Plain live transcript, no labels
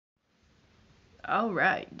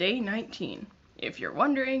Alright, day 19. If you're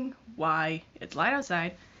wondering why it's light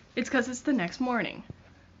outside, it's because it's the next morning.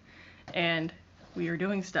 And we were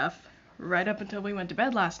doing stuff right up until we went to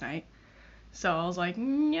bed last night. So I was like,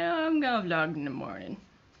 yeah, I'm gonna vlog in the morning.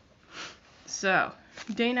 So,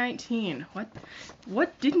 day 19.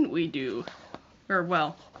 What didn't we do?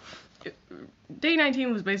 Day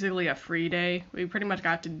 19 was basically a free day. We pretty much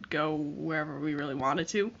got to go wherever we really wanted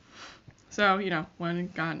to. So, went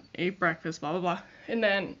and got, ate breakfast, blah, blah, blah. And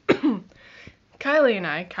then Kylie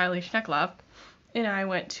Schneckloff, and I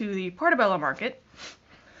went to the Portobello Market.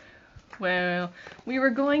 Well, we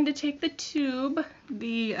were going to take the tube,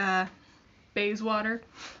 the Bayswater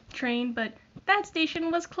train, but that station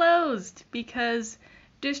was closed because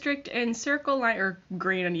District and Circle line, or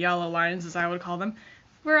green and yellow lines as I would call them,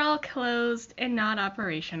 were all closed and not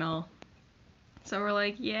operational. So we're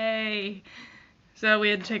like, yay. So we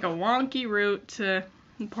had to take a wonky route to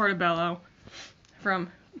Portobello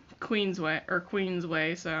from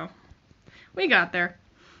Queensway, so we got there.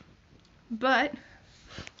 But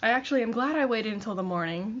I actually am glad I waited until the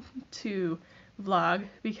morning to vlog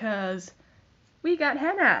because we got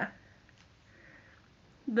henna.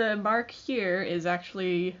 The mark here is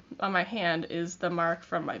actually, on my hand, is the mark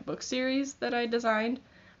from my book series that I designed.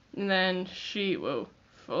 And then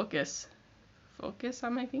focus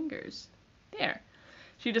on my fingers. There.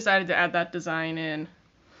 She decided to add that design in,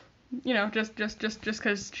 just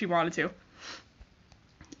because she wanted to.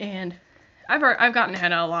 And I've gotten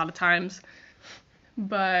henna a lot of times,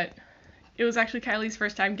 but it was actually Kylie's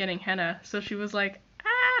first time getting henna, so she was like,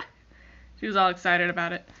 ah! She was all excited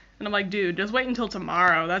about it. And I'm like, dude, just wait until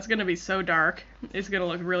tomorrow. That's gonna be so dark. It's gonna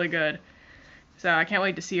look really good. So I can't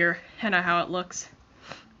wait to see her henna, how it looks.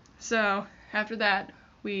 So after that,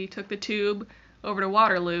 we took the tube over to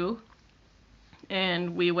Waterloo,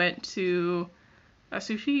 and we went to a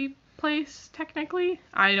sushi place, technically.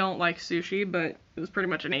 I don't like sushi, but it was pretty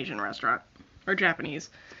much an Asian restaurant, or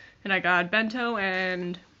Japanese. And I got bento,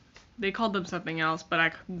 and they called them something else,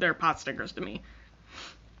 but they're pot stickers to me.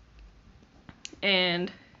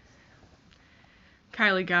 And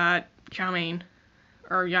Kylie got chow mein,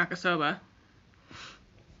 or yakisoba.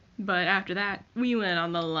 But after that, we went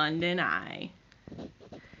on the London Eye.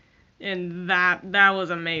 And that was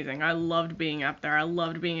amazing. I loved being up there. I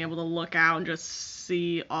loved being able to look out and just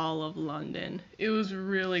see all of London. It was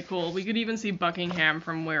really cool. We could even see Buckingham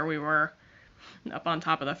from where we were, up on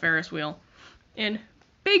top of the Ferris wheel. And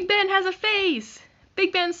Big Ben has a face!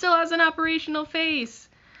 Big Ben still has an operational face!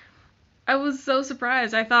 I was so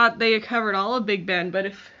surprised. I thought they had covered all of Big Ben,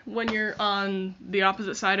 but when you're on the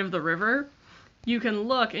opposite side of the river, you can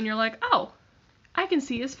look and you're like, oh, I can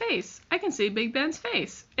see his face. I can see Big Ben's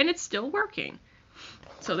face. And it's still working.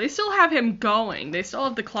 So they still have him going. They still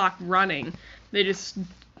have the clock running. They just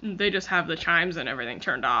have the chimes and everything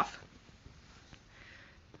turned off.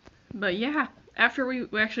 But yeah, after we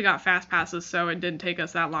actually got fast passes, so it didn't take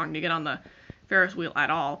us that long to get on the Ferris wheel at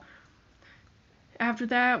all. After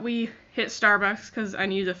that, we hit Starbucks because I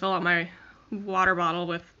needed to fill up my water bottle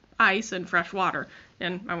with ice and fresh water.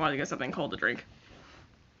 And I wanted to get something cold to drink.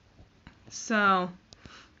 So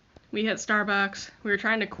we hit Starbucks. We were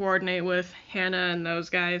trying to coordinate with Hannah and those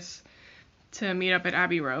guys to meet up at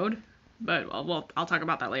Abbey Road, but I'll talk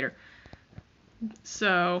about that later.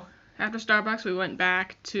 So after Starbucks, we went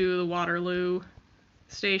back to the Waterloo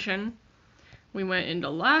station. We went into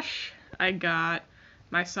Lush. I got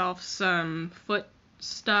myself some foot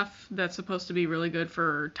stuff that's supposed to be really good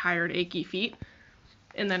for tired, achy feet.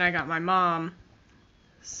 And then I got my mom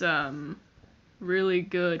some really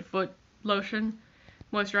good foot lotion,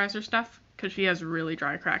 moisturizer stuff, because she has really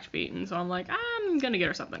dry, cracked feet, and so I'm like, I'm gonna get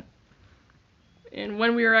her something. And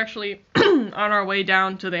when we were actually on our way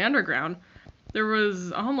down to the underground, there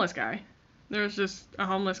was a homeless guy. There was just a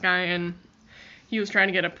homeless guy, and he was trying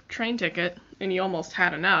to get a train ticket, and he almost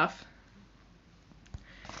had enough.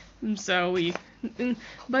 And so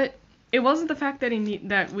but it wasn't the fact that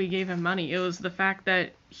that we gave him money. It was the fact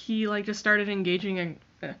that he just started engaging in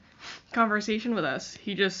a conversation with us.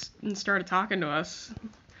 He just started talking to us,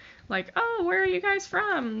 like, oh, where are you guys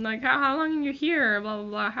from? Like, how long are you here? Blah,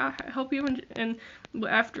 blah, blah. I hope you and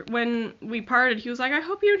after, when we parted, he was like, I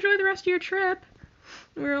hope you enjoy the rest of your trip.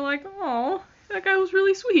 And we were like, oh, that guy was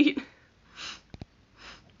really sweet.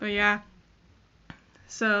 But yeah.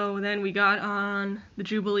 So then we got on the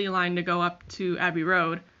Jubilee line to go up to Abbey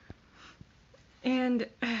Road. And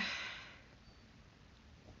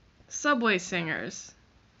subway singers.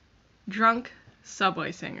 Drunk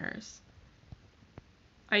subway singers.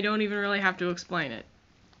 I don't even really have to explain it.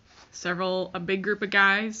 A big group of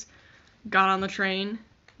guys got on the train.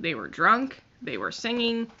 They were drunk. They were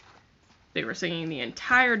singing. They were singing the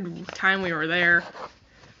entire time we were there.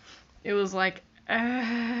 It was like,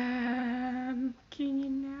 can you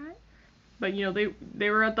not? But they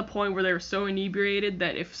were at the point where they were so inebriated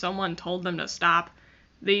that if someone told them to stop,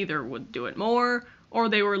 they either would do it more or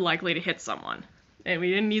they were likely to hit someone. And we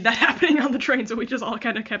didn't need that happening on the train, so we just all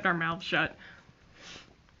kind of kept our mouths shut.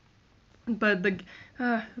 But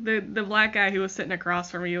the black guy who was sitting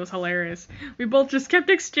across from me was hilarious. We both just kept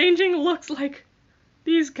exchanging looks like,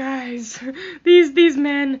 these guys, these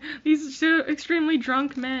men, these so extremely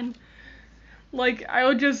drunk men. Like, I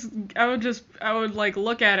would like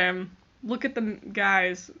look at him, look at the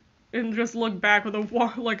guys, and just look back with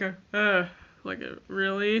a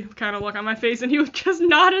really kind of look on my face, and he would just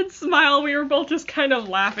nod and smile. We were both just kind of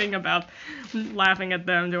laughing at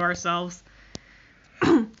them to ourselves.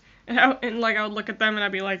 And I would look at them and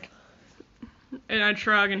I'd be like, and I'd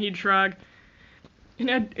shrug and he'd shrug, and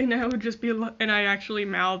I would just be, and I actually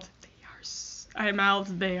mouthed,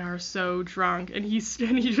 they are so drunk, and he just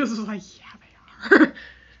was like, yeah, they are.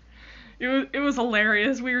 It was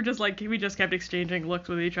hilarious. We just kept exchanging looks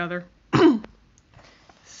with each other.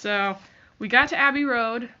 So we got to Abbey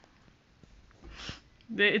Road.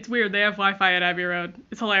 It's weird, they have Wi-Fi at Abbey Road.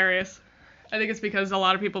 It's hilarious. I think it's because a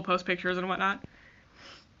lot of people post pictures and whatnot.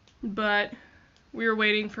 But we were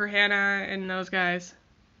waiting for Hannah and those guys,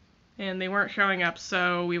 and they weren't showing up,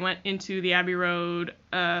 so we went into the Abbey Road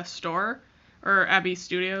store, or Abbey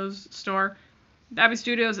Studios store. The Abbey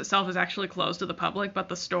Studios itself is actually closed to the public, but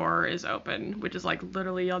the store is open, which is like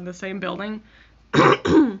literally on the same building.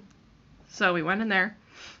 So we went in there,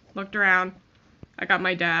 looked around. I got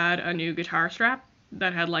my dad a new guitar strap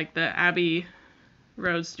that had like the Abbey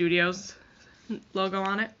Road Studios logo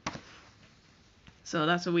on it. So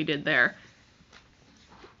that's what we did there.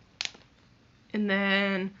 And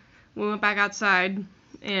then we went back outside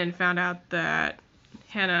and found out that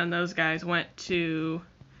Hannah and those guys went to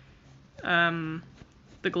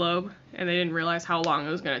the Globe, and they didn't realize how long it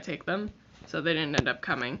was going to take them, so they didn't end up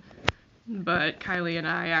coming. But Kylie and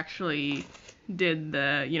I actually did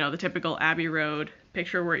the typical Abbey Road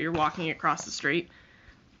picture where you're walking across the street.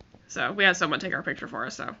 So we had someone take our picture for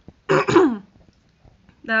us, so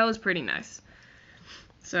that was pretty nice.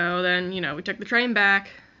 So then, we took the train back.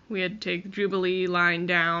 We had to take the Jubilee line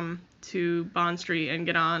down to Bond Street and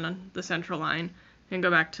get on the Central line and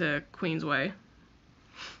go back to Queensway.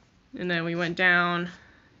 And then we went down.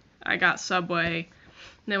 I got Subway.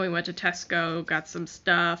 And then we went to Tesco, got some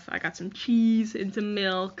stuff. I got some cheese and some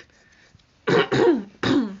milk. And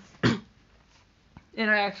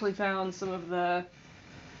I actually found some of the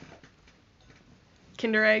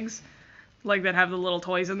Kinder Eggs, like that have the little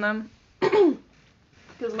toys in them.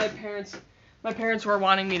 Because my parents were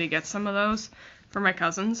wanting me to get some of those for my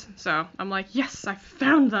cousins, so I'm like, yes, I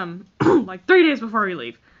found them, like 3 days before we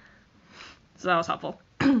leave. So that was helpful.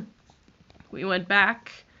 We went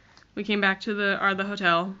back. We came back to the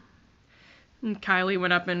hotel. And Kylie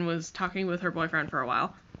went up and was talking with her boyfriend for a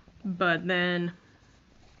while. But then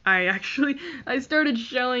I started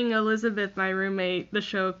showing Elizabeth, my roommate, the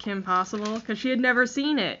show Kim Possible, because she had never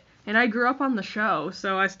seen it. And I grew up on the show,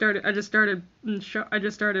 so I just started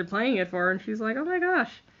playing it for her, and she's like, oh my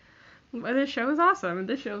gosh, this show is awesome,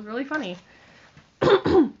 this show is really funny.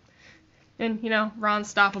 And, Ron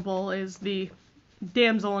Stoppable is the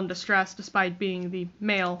damsel in distress, despite being the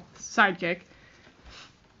male sidekick.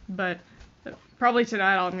 But probably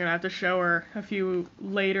tonight I'm going to have to show her a few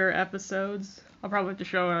later episodes. I'll probably have to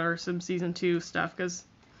show her some Season 2 stuff, because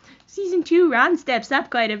Season 2, Ron steps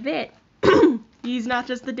up quite a bit. He's not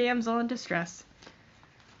just the damsel in distress.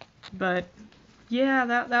 But yeah,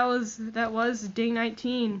 that was day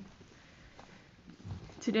 19.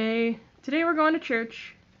 Today we're going to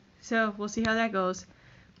church, so we'll see how that goes.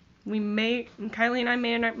 Kylie and I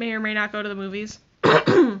may or may not go to the movies.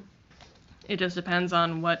 It just depends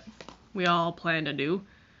on what we all plan to do.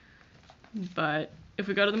 But if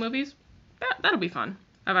we go to the movies, that'll be fun.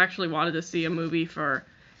 I've actually wanted to see a movie for,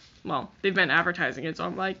 well, they've been advertising it, so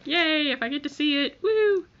I'm like, yay, if I get to see it,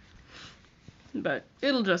 woo! But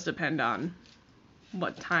it'll just depend on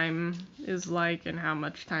what time is like and how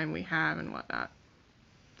much time we have and whatnot.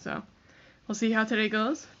 So, we'll see how today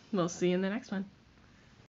goes. We'll see you in the next one.